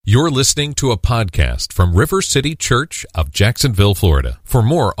You're listening to a podcast from River City Church of Jacksonville, Florida. For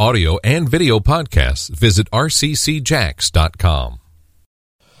more audio and video podcasts, visit rccjax.com.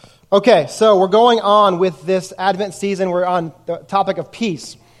 Okay, so we're going on with this Advent season. We're on the topic of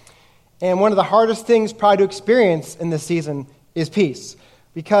peace. And one of the hardest things probably to experience in this season is peace.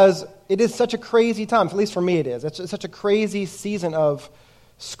 Because it is such a crazy time, at least for me it is. It's such a crazy season of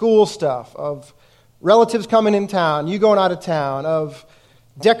school stuff, of relatives coming in town, you going out of town, of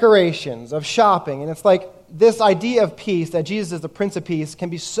decorations, of shopping. And it's like this idea of peace, that Jesus is the Prince of Peace, can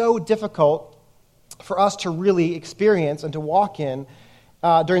be so difficult for us to really experience and to walk in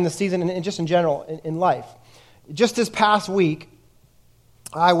during the season and just in general in life. Just this past week,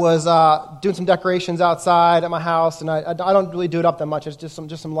 I was doing some decorations outside at my house, and I don't really do it up that much. It's just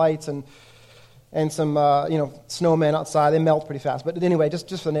some lights and some snowmen outside. They melt pretty fast, but anyway,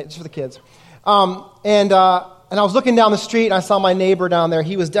 just for the kids. And I was looking down the street, and I saw my neighbor down there.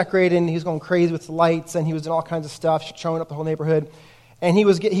 He was decorating. He was going crazy with the lights, and he was doing all kinds of stuff, showing up the whole neighborhood. And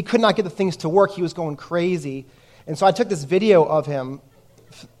he could not get the things to work. He was going crazy. And so I took this video of him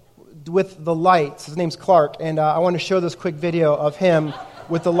with the lights. His name's Clark, and I wanted to show this quick video of him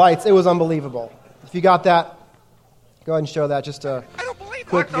with the lights. It was unbelievable. If you got that, go ahead and show that. Just a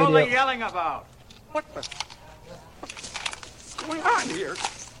quick video. What's all the yelling about? What's going on here?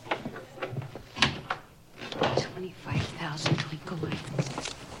 25,000 twinkle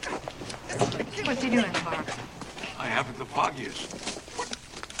lights. What's he doing, Clark? I haven't the foggiest.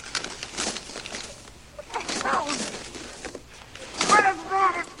 What is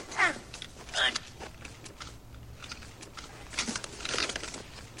wrong?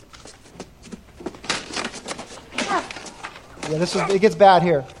 Yeah, it gets bad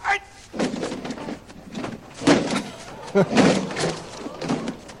here.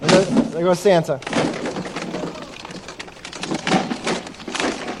 There goes Santa.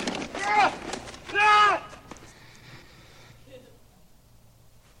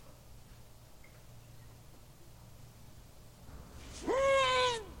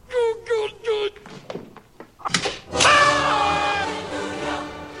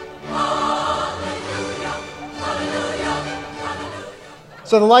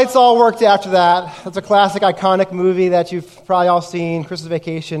 So the lights all worked after that. That's a classic, iconic movie that you've probably all seen, Christmas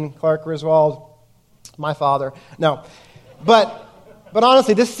Vacation, Clark Griswold, my father. No. But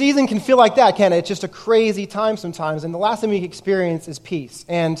honestly, this season can feel like that, can't it? It's just a crazy time sometimes, and the last thing we experience is peace.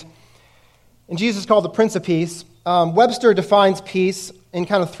 And Jesus is called the Prince of Peace. Webster defines peace in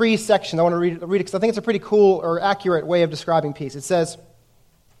kind of three sections. I want to read it because I think it's a pretty cool or accurate way of describing peace. He says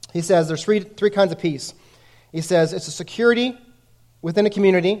there's three kinds of peace. He says it's a security within a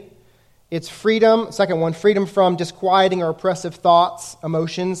community, it's freedom, second one, freedom from disquieting or oppressive thoughts,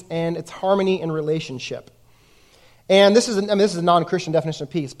 emotions, and it's harmony in relationship. And this is a non-Christian definition of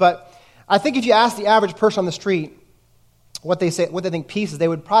peace, but I think if you ask the average person on the street what they think peace is, they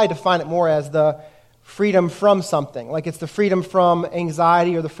would probably define it more as the freedom from something. Like it's the freedom from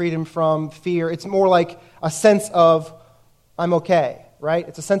anxiety or the freedom from fear. It's more like a sense of, I'm okay, right?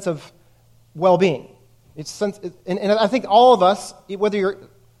 It's a sense of well-being. And I think all of us, whether you're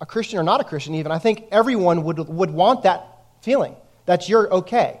a Christian or not a Christian even, I think everyone would want that feeling, that you're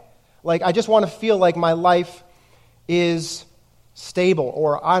okay. Like, I just want to feel like my life is stable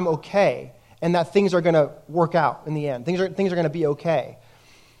or I'm okay and that things are going to work out in the end. Things are going to be okay.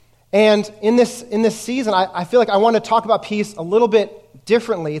 And in this season, I feel like I want to talk about peace a little bit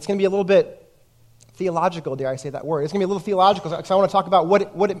differently. It's going to be a little bit theological, dare I say that word. It's going to be a little theological because I want to talk about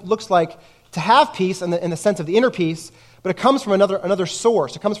what it looks like to have peace in the sense of the inner peace, but it comes from another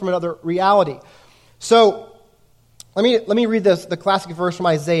source. It comes from another reality. So let me read the classic verse from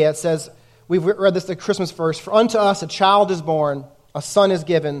Isaiah. It says, we've read this, the Christmas verse, "For unto us a child is born, a son is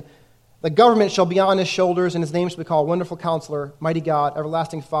given. The government shall be on his shoulders, and his name shall be called Wonderful Counselor, Mighty God,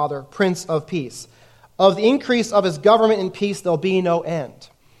 Everlasting Father, Prince of Peace. Of the increase of his government and peace there'll be no end."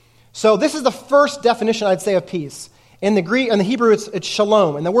 So this is the first definition, I'd say, of peace. In the Greek, in the Hebrew, it's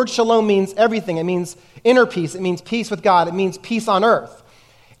shalom. And the word shalom means everything. It means inner peace. It means peace with God. It means peace on earth.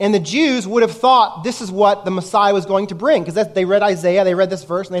 And the Jews would have thought this is what the Messiah was going to bring. Because they read Isaiah, they read this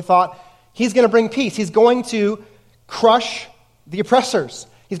verse, and they thought, he's going to bring peace. He's going to crush the oppressors.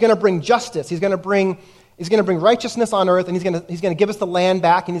 He's going to bring justice. He's going to bring righteousness on earth, and he's going to give us the land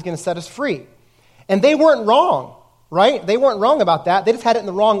back, and he's going to set us free. And they weren't wrong, right? They weren't wrong about that. They just had it in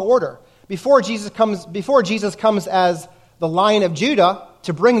the wrong order. Before Jesus comes as the Lion of Judah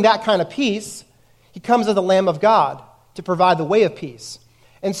to bring that kind of peace, he comes as the Lamb of God to provide the way of peace.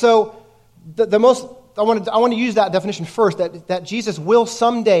 And so I want to use that definition first, that Jesus will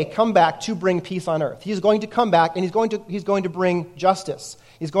someday come back to bring peace on earth. He's going to come back, and he's going to bring justice.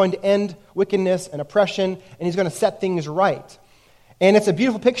 He's going to end wickedness and oppression, and he's going to set things right. And it's a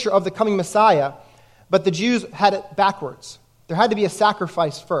beautiful picture of the coming Messiah, but the Jews had it backwards. There had to be a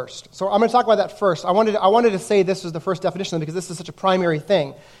sacrifice first. So I'm going to talk about that first. I wanted to say this was the first definition because this is such a primary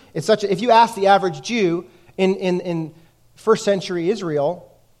thing. If you ask the average Jew in first century Israel,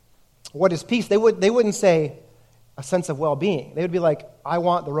 what is peace? They wouldn't say a sense of well-being. They would be like, I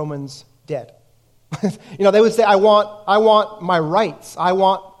want the Romans dead. They would say, I want my rights. I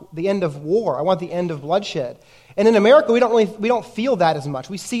want the end of war. I want the end of bloodshed. And in America, we don't feel that as much.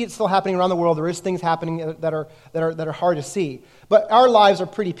 We see it still happening around the world. There is things happening that are hard to see. But our lives are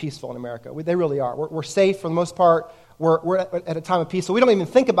pretty peaceful in America. They really are. We're safe for the most part. We're at a time of peace. So we don't even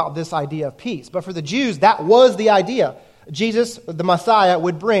think about this idea of peace. But for the Jews, that was the idea. Jesus, the Messiah,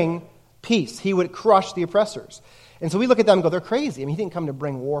 would bring peace. He would crush the oppressors. And so we look at them and go, they're crazy. I mean, he didn't come to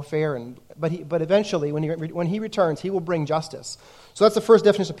bring warfare, but eventually, when he returns, he will bring justice. So that's the first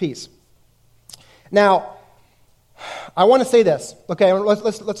definition of peace. Now, I want to say this. Okay,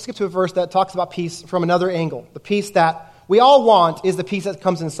 let's skip to a verse that talks about peace from another angle. The peace that we all want is the peace that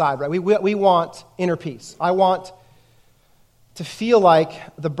comes inside, right? We want inner peace. I want to feel like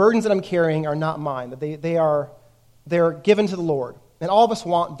the burdens that I'm carrying are not mine, that they're given to the Lord. And all of us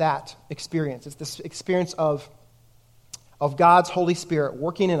want that experience. It's this experience of God's Holy Spirit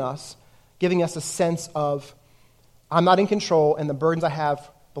working in us, giving us a sense of, I'm not in control, and the burdens I have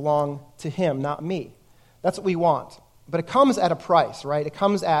belong to Him, not me. That's what we want. But it comes at a price, right? It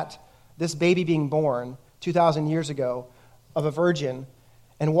comes at this baby being born 2,000 years ago of a virgin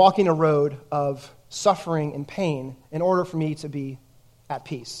and walking a road of suffering and pain in order for me to be at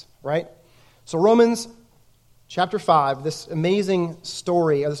peace, right? So Romans chapter 5, this amazing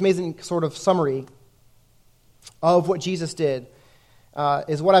story, or this amazing sort of summary of what Jesus did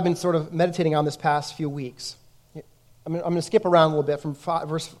is what I've been sort of meditating on this past few weeks. I'm going to skip around a little bit from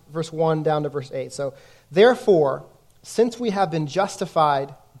verse 1 down to verse 8. So, therefore, since we have been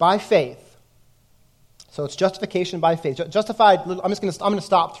justified by faith, so it's justification by faith. Justified, I'm going to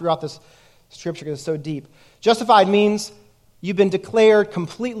stop throughout this scripture because it's so deep. Justified means you've been declared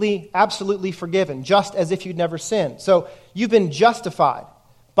completely, absolutely forgiven, just as if you'd never sinned. So, you've been justified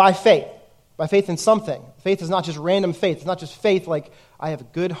by faith in something. Faith is not just random faith. It's not just faith like I have a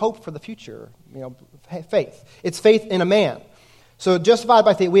good hope for the future, faith. It's faith in a man. So justified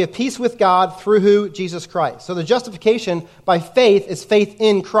by faith, we have peace with God through who? Jesus Christ. So the justification by faith is faith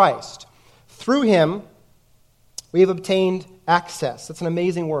in Christ. Through Him, we have obtained access. That's an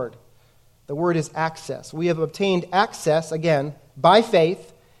amazing word. The word is access. We have obtained access, again, by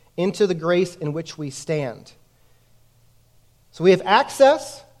faith into the grace in which we stand. So we have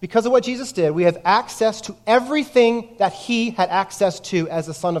access. Because of what Jesus did, we have access to everything that He had access to as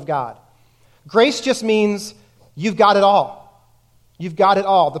the Son of God. Grace just means you've got it all. You've got it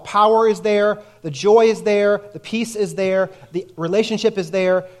all. The power is there, the joy is there, the peace is there, the relationship is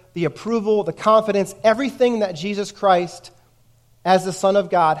there, the approval, the confidence, everything that Jesus Christ, as the Son of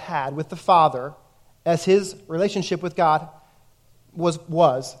God, had with the Father, as His relationship with God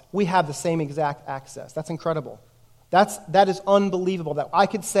was, we have the same exact access. That's incredible. That is unbelievable that I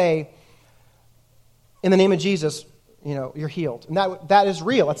could say, in the name of Jesus, you're healed. And that is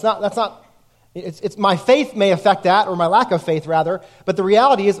real. It's my faith may affect that, or my lack of faith rather, but the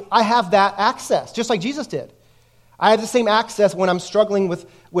reality is I have that access, just like Jesus did. I have the same access when I'm struggling with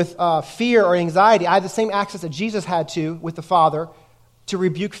fear or anxiety. I have the same access that Jesus had with the Father to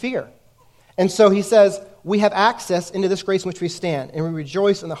rebuke fear. And so He says, we have access into this grace in which we stand, and we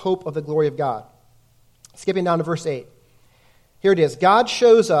rejoice in the hope of the glory of God. Skipping down to verse 8. Here it is. God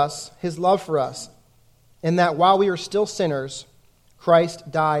shows us His love for us in that while we were still sinners, Christ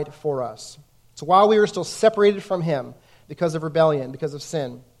died for us. So while we were still separated from Him because of rebellion, because of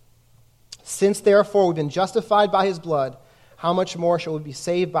sin, since therefore we've been justified by His blood, how much more shall we be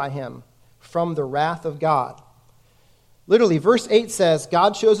saved by Him from the wrath of God? Literally, verse 8 says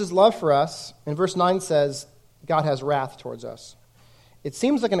God shows His love for us, and verse 9 says God has wrath towards us. It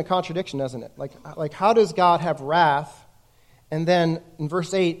seems like a contradiction, doesn't it? Like how does God have wrath? And then in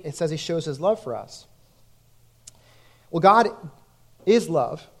verse 8, it says He shows His love for us. Well, God is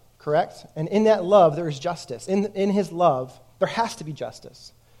love, correct? And in that love, there is justice. In His love, there has to be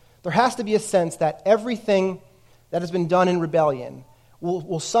justice. There has to be a sense that everything that has been done in rebellion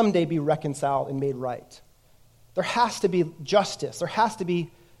will someday be reconciled and made right. There has to be justice. There has to be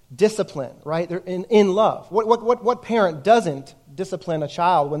discipline, right? In love. What parent doesn't discipline a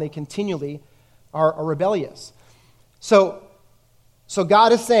child when they continually are rebellious? So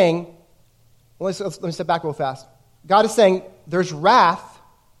God is saying, let me step back real fast. God is saying, there's wrath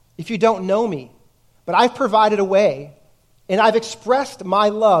if you don't know me, but I've provided a way And I've expressed my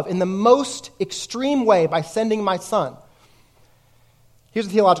love in the most extreme way by sending my son. Here's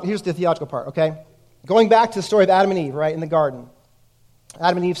the theological part, okay? Going back to the story of Adam and Eve, right, in the garden.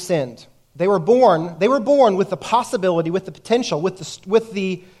 Adam and Eve sinned. They were born with the possibility, with the potential, with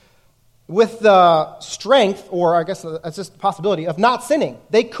the strength, or I guess it's just the possibility of not sinning.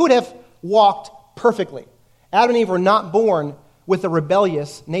 They could have walked perfectly. Adam and Eve were not born with a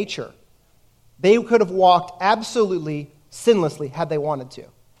rebellious nature. They could have walked absolutely sinlessly had they wanted to,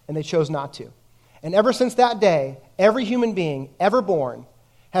 and they chose not to. And ever since that day, every human being ever born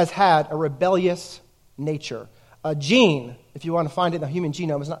has had a rebellious nature. A gene, if you want to find it in the human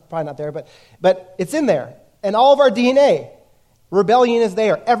genome, it's probably not there, but it's in there. And all of our DNA, rebellion is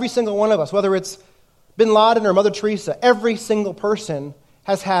there. Every single one of us, whether it's Bin Laden or Mother Teresa, every single person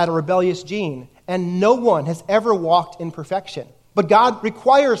has had a rebellious gene. And no one has ever walked in perfection. But God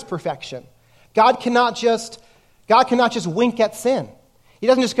requires perfection. God cannot just wink at sin. He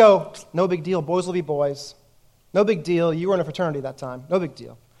doesn't just go, no big deal, boys will be boys. No big deal, you were in a fraternity that time. No big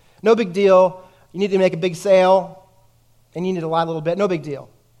deal. No big deal, you need to make a big sale, and you need to lie a little bit. No big deal.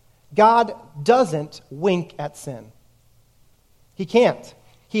 God doesn't wink at sin. He can't.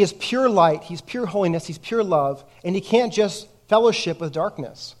 He is pure light, he's pure holiness, he's pure love, and he can't just fellowship with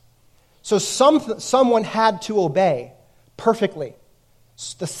darkness. So someone had to obey perfectly.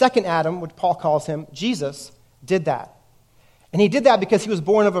 The second Adam, which Paul calls him, Jesus, did that. And he did that because he was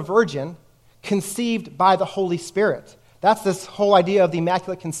born of a virgin, conceived by the Holy Spirit. That's this whole idea of the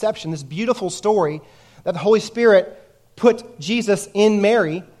Immaculate Conception, this beautiful story that the Holy Spirit put Jesus in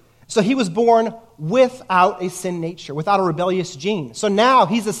Mary. So he was born without a sin nature, without a rebellious gene. So now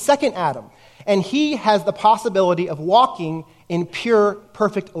he's the second Adam, and he has the possibility of walking in pure,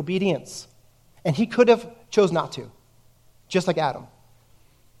 perfect obedience. And he could have chose not to, just like Adam.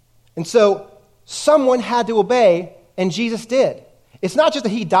 And so someone had to obey, and Jesus did. It's not just that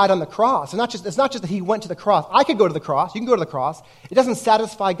he died on the cross. It's not just that he went to the cross. I could go to the cross. You can go to the cross. It doesn't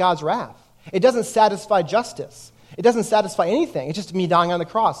satisfy God's wrath. It doesn't satisfy justice. It doesn't satisfy anything. It's just me dying on the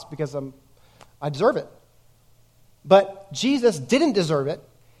cross because I deserve it. But Jesus didn't deserve it.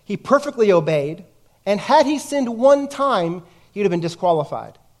 He perfectly obeyed. And had he sinned one time, he would have been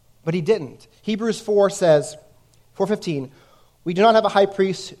disqualified. But he didn't. Hebrews 4 says, 4:15, we do not have a high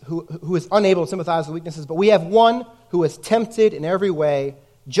priest who is unable to sympathize with weaknesses, but we have one who is tempted in every way,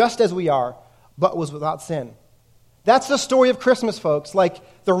 just as we are, but was without sin. That's the story of Christmas, folks. Like,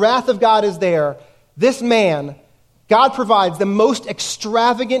 the wrath of God is there. This man, God provides the most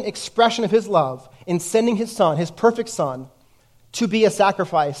extravagant expression of his love in sending his son, his perfect son, to be a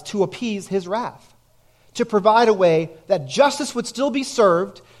sacrifice, to appease his wrath, to provide a way that justice would still be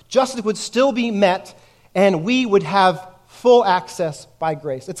served, justice would still be met, and we would have full access by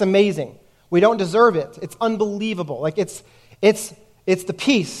grace. It's amazing. We don't deserve it. It's unbelievable. Like it's the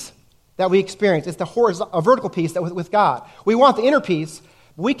peace that we experience. It's a vertical peace that with God. We want the inner peace,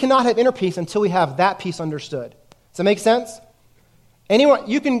 but we cannot have inner peace until we have that peace understood. Does that make sense? Anyone,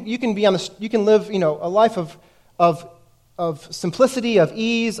 you can live, a life of simplicity, of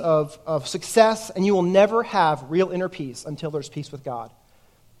ease, of success, and you will never have real inner peace until there's peace with God.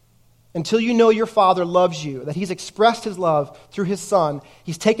 Until you know your Father loves you, that he's expressed his love through his Son,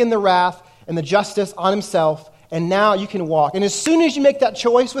 he's taken the wrath and the justice on himself, and now you can walk. And as soon as you make that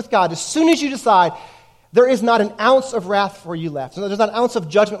choice with God, as soon as you decide, there is not an ounce of wrath for you left. There's not an ounce of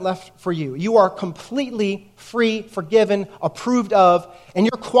judgment left for you. You are completely free, forgiven, approved of, and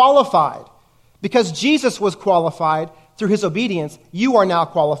you're qualified. Because Jesus was qualified through his obedience, you are now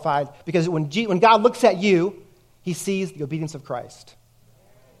qualified, because when God looks at you, he sees the obedience of Christ.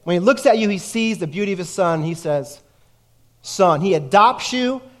 When he looks at you, he sees the beauty of his Son. He says, Son. He adopts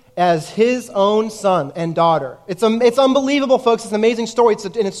you as his own son and daughter. It's unbelievable, folks. It's an amazing story,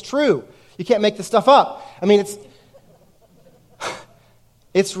 and it's true. You can't make this stuff up. I mean,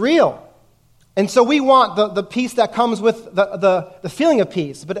 it's real. And so we want the peace that comes with the feeling of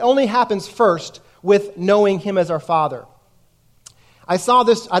peace, but it only happens first with knowing him as our Father. I saw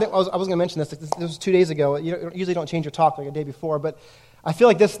this, I was going to mention this. This was 2 days ago. You usually don't change your talk like a day before, but I feel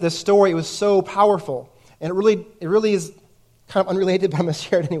like this story was so powerful, and it really is kind of unrelated, but I'm going to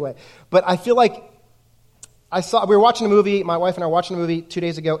share it anyway. But I feel like we were watching a movie, my wife and I were watching a movie 2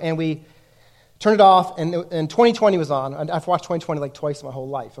 days ago, and we turned it off, and 2020 was on. And I've watched 2020 like twice in my whole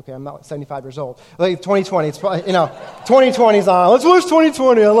life, okay? I'm not 75 years old. Like 2020, it's probably, 2020's on. Let's watch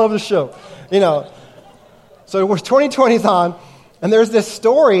 2020. I love the show. So 2020's on, and there's this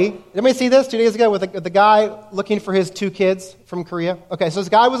story. Did anybody see this 2 days ago with the guy looking for his 2 kids from Korea? Okay, so this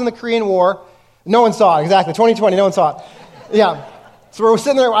guy was in the Korean War. No one saw it, exactly. 2020, no one saw it. Yeah. So we're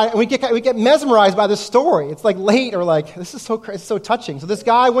sitting there, and we get mesmerized by this story. It's like late, or like, this is it's so touching. So this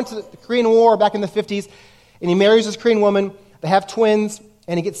guy went to the Korean War back in the 50s, and he marries this Korean woman. They have twins,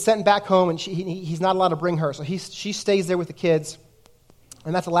 and he gets sent back home, and he's not allowed to bring her. So she stays there with the kids,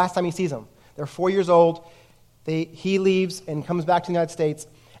 and that's the last time he sees them. They're 4 years old. He leaves and comes back to the United States,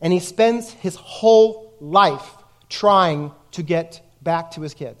 and he spends his whole life trying to get back to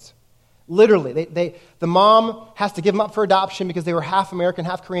his kids. Literally, the mom has to give them up for adoption because they were half American,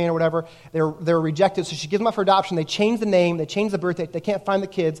 half Korean, or whatever. They were rejected, so she gives them up for adoption. They change the name, they change the birth date. They can't find the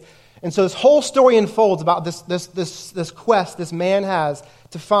kids, and so this whole story unfolds about this quest this man has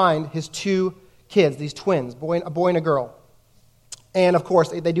to find his 2 kids, these twins, a boy and a girl. And of course,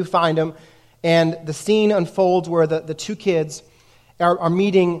 they do find them, and the scene unfolds where the 2 kids are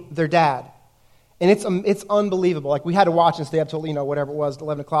meeting their dad. And it's unbelievable. Like, we had to watch and stay up till, whatever it was,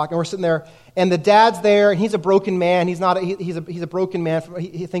 11 o'clock. And we're sitting there, and the dad's there, and he's a broken man. He's a broken man,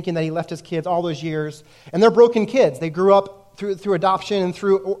 thinking that he left his kids all those years. And they're broken kids. They grew up through adoption and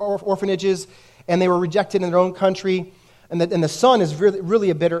through orphanages, and they were rejected in their own country. And the son is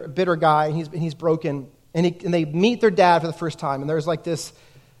really a bitter guy, and he's broken. And they meet their dad for the first time, and there's like this,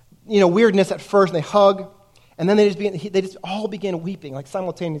 weirdness at first, and they hug, and then they just all begin weeping, like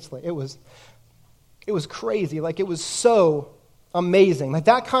simultaneously. It was crazy. Like, it was so amazing. Like,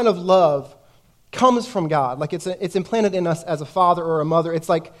 that kind of love comes from God. Like, it's implanted in us as a father or a mother. It's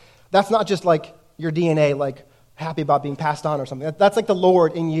like, that's not just like your DNA, like happy about being passed on or something. That's like the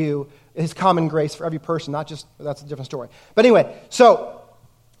Lord in you, his common grace for every person, not just, that's a different story. But anyway, so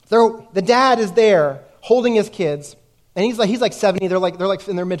the dad is there holding his kids, and he's like 70, they're like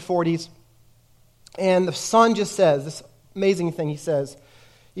in their mid-40s. And the son just says this amazing thing. He says,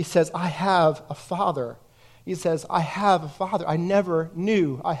 I have a father. He says, I have a father. I never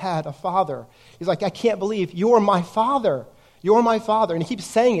knew I had a father. He's like, I can't believe you're my father. You're my father. And he keeps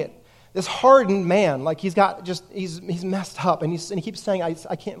saying it. This hardened man, like he's messed up. And he keeps saying,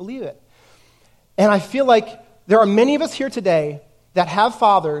 I can't believe it. And I feel like there are many of us here today that have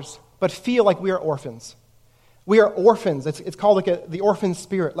fathers, but feel like we are orphans. We are orphans. It's called like the orphan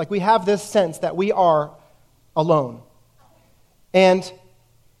spirit. Like, we have this sense that we are alone. And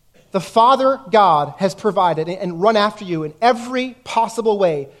the Father God has provided and run after you in every possible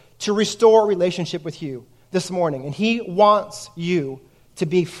way to restore a relationship with you this morning. And he wants you to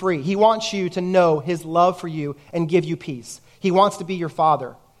be free. He wants you to know his love for you and give you peace. He wants to be your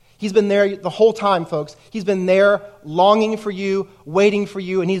father. He's been there the whole time, folks. He's been there longing for you, waiting for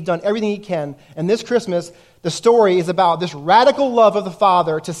you, and he's done everything he can. And this Christmas, the story is about this radical love of the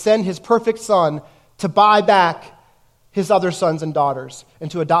Father to send his perfect Son to buy back his other sons and daughters and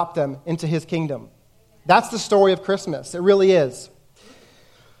to adopt them into his kingdom. That's the story of Christmas. It really is.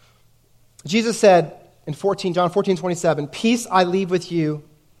 Jesus said in John 14:27, peace I leave with you,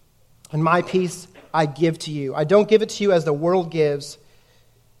 and my peace I give to you. I don't give it to you as the world gives.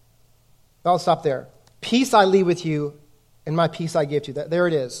 I'll stop there. Peace I leave with you, and my peace I give to you. There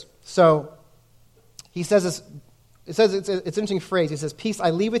it is. So he says this. It's an interesting phrase. He says, peace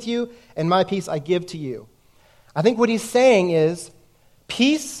I leave with you, and my peace I give to you. I think what he's saying is,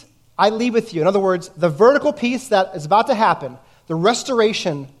 peace I leave with you. In other words, the vertical peace that is about to happen, the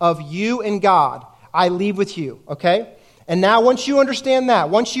restoration of you and God, I leave with you, okay? And now once you understand that,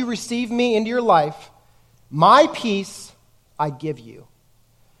 once you receive me into your life, my peace I give you.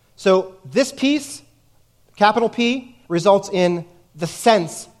 So this peace, capital P, results in the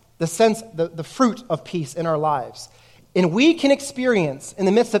fruit of peace in our lives. And we can experience, in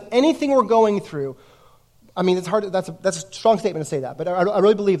the midst of anything we're going through, I mean, it's hard. That's a strong statement to say that, but I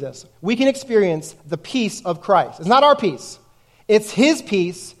really believe this. We can experience the peace of Christ. It's not our peace. It's his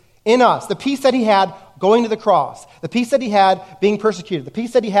peace in us. The peace that he had going to the cross. The peace that he had being persecuted. The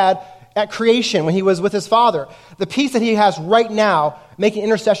peace that he had at creation when he was with his Father. The peace that he has right now making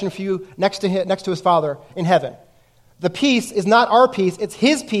intercession for you next to his Father in heaven. The peace is not our peace. It's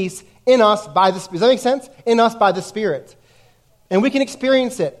his peace in us by the Spirit. Does that make sense? In us by the Spirit. And we can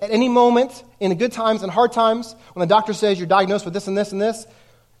experience it at any moment, in the good times and hard times, when the doctor says you're diagnosed with this and this and this.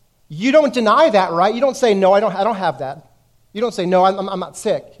 You don't deny that, right? You don't say, no, I don't have that. You don't say, no, I'm not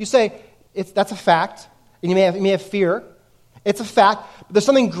sick. You say, that's a fact, and you may have fear. It's a fact, but there's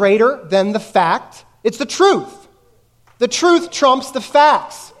something greater than the fact. It's the truth. The truth trumps the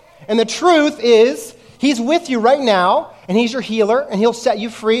facts. And the truth is, he's with you right now, and he's your healer, and he'll set you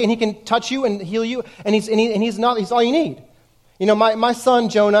free, and he can touch you and heal you, and he's all you need. You know, my son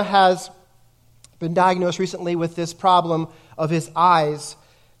Jonah has been diagnosed recently with this problem of his eyes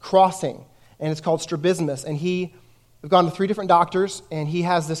crossing, and it's called strabismus. And We've gone to 3 different doctors, and he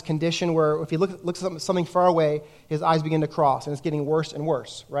has this condition where if he looks at something far away, his eyes begin to cross, and it's getting worse and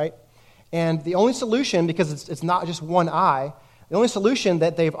worse, right? And the only solution, because it's not just one eye, the only solution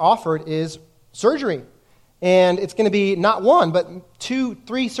that they've offered is surgery. And it's going to be not 1, but 2,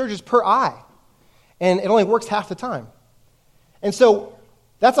 3 surgeries per eye. And it only works half the time. And so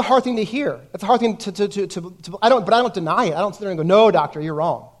that's a hard thing to hear. That's a hard thing to I don't deny it. I don't sit there and go, no, doctor, you're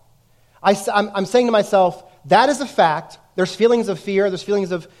wrong. I'm saying to myself, that is a fact. There's feelings of fear. There's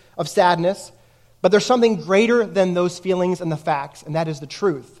feelings of sadness. But there's something greater than those feelings and the facts, and that is the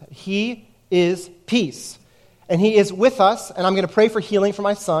truth. He is peace. And he is with us, and I'm going to pray for healing for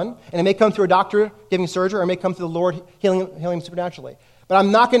my son. And it may come through a doctor giving surgery, or it may come through the Lord healing him supernaturally. But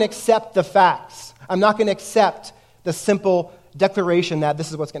I'm not going to accept the facts. I'm not going to accept the simple declaration that this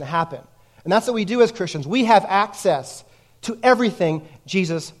is what's going to happen. And that's what we do as Christians. We have access to everything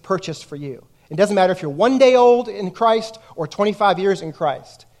Jesus purchased for you. It doesn't matter if you're 1 day old in Christ or 25 years in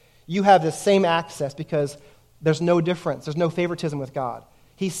Christ. You have the same access because there's no difference. There's no favoritism with God.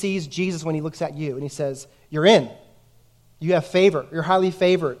 He sees Jesus when he looks at you and he says, you're in. You have favor. You're highly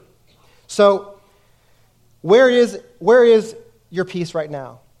favored. So where is your peace right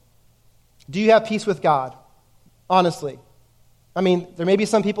now? Do you have peace with God? Honestly. I mean, there may be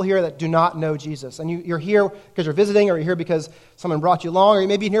some people here that do not know Jesus. And you're here because you're visiting, or you're here because someone brought you along, or you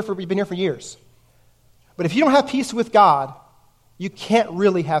may be you've been here for years. But if you don't have peace with God, you can't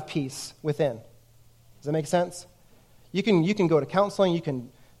really have peace within. Does that make sense? You can go to counseling, you can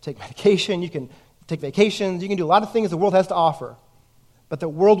take medication, you can take vacations, you can do a lot of things the world has to offer. But the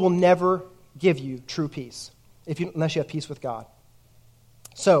world will never give you true peace unless you have peace with God.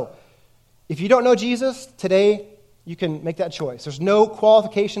 So, if you don't know Jesus, today you can make that choice. There's no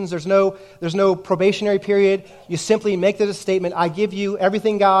qualifications, there's no probationary period. You simply make this statement, I give you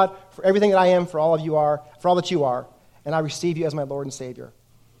everything, God, for everything that I am, for all that you are, and I receive you as my Lord and Savior.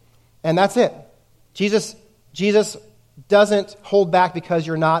 And that's it. Jesus doesn't hold back because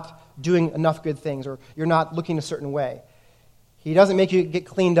you're not doing enough good things or you're not looking a certain way. He doesn't make you get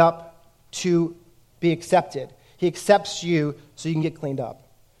cleaned up to be accepted. He accepts you so you can get cleaned up.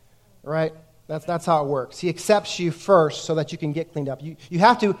 Right? That's how it works. He accepts you first so that you can get cleaned up. You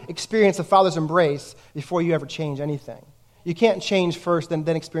have to experience the Father's embrace before you ever change anything. You can't change first and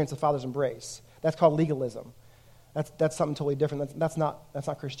then experience the Father's embrace. That's called legalism. That's something totally different. That's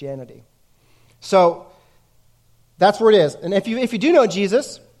not Christianity. So that's where it is. And if you do know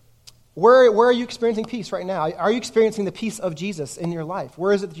Jesus, where are you experiencing peace right now? Are you experiencing the peace of Jesus in your life?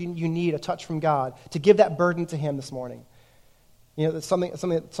 Where is it that you need a touch from God to give that burden to him this morning? You know, that's something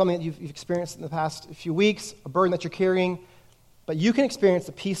that you've experienced in the past few weeks, a burden that you're carrying. But you can experience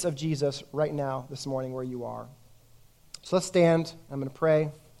the peace of Jesus right now, this morning, where you are. So let's stand. I'm going to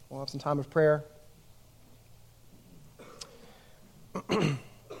pray. We'll have some time of prayer. I'm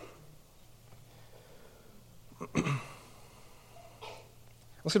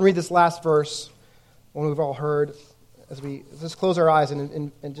just going to read this last verse, one we've all heard, as we just close our eyes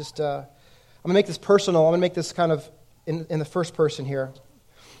and just, I'm going to make this personal. I'm going to make this kind of in the first person here.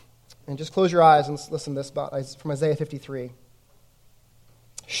 And just close your eyes and listen to this from Isaiah 53.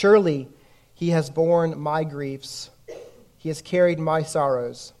 Surely he has borne my griefs, he has carried my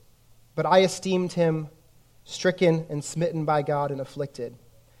sorrows, but I esteemed him stricken and smitten by God and afflicted.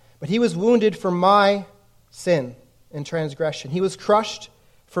 But he was wounded for my sin and transgression. He was crushed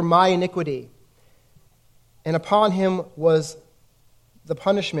for my iniquity. And upon him was the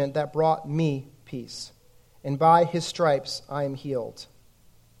punishment that brought me peace. And by his stripes I am healed.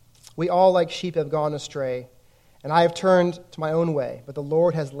 We all like sheep have gone astray, and I have turned to my own way, but the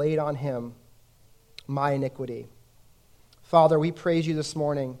Lord has laid on him my iniquity. Father, we praise you this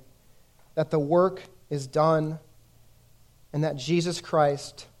morning that the work is done and that Jesus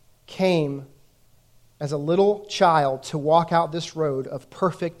Christ came as a little child to walk out this road of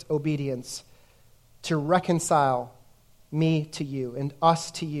perfect obedience to reconcile me to you and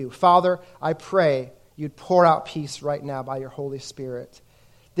us to you. Father, I pray you'd pour out peace right now by your Holy Spirit.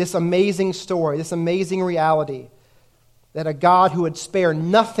 This amazing story, this amazing reality that a God who would spare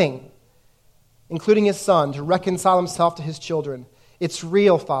nothing, including his Son, to reconcile himself to his children, it's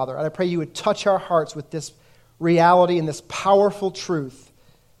real, Father. And I pray you would touch our hearts with this reality and this powerful truth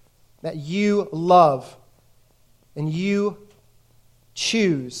that you love and you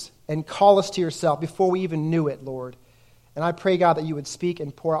choose and call us to yourself before we even knew it, Lord. And I pray, God, that you would speak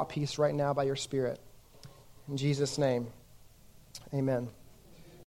and pour out peace right now by your Spirit. In Jesus' name, amen.